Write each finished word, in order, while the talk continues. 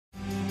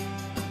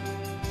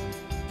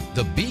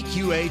The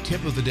BQA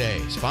Tip of the Day,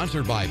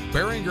 sponsored by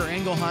Beringer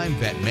Engelheim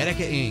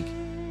Vetmedica Inc.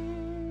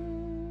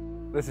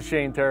 This is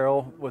Shane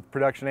Terrell with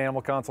Production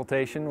Animal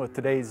Consultation with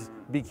today's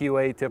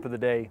BQA Tip of the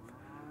Day.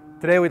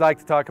 Today we'd like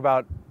to talk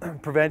about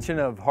prevention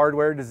of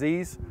hardware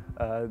disease.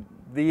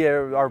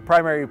 Our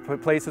primary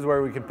places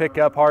where we can pick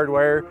up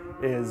hardware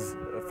is,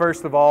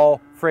 first of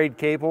all, frayed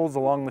cables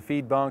along the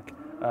feed bunk.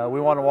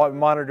 We want to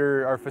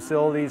monitor our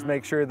facilities,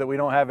 make sure that we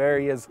don't have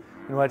areas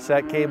in which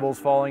that cable is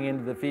falling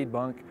into the feed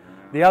bunk.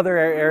 The other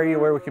area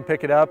where we can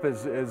pick it up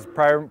is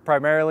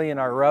primarily in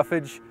our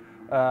roughage.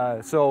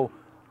 So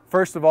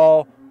first of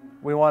all,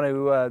 we want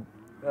to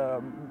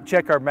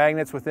check our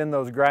magnets within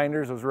those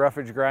grinders, those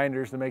roughage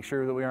grinders, to make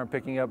sure that we aren't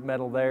picking up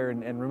metal there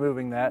and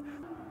removing that.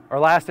 Our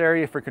last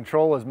area for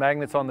control is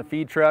magnets on the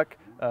feed truck.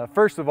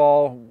 First of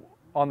all,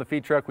 on the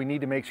feed truck, we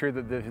need to make sure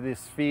that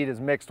this feed is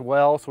mixed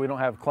well so we don't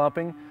have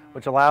clumping,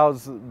 which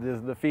allows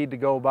the feed to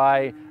go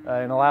by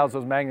and allows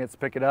those magnets to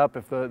pick it up.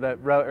 If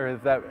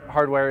that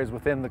hardware is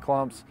within the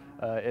clumps,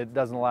 it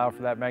doesn't allow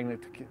for that magnet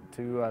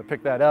to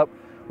pick that up.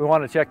 We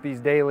want to check these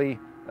daily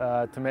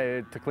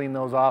to clean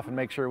those off and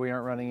make sure we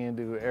aren't running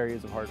into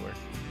areas of hardware.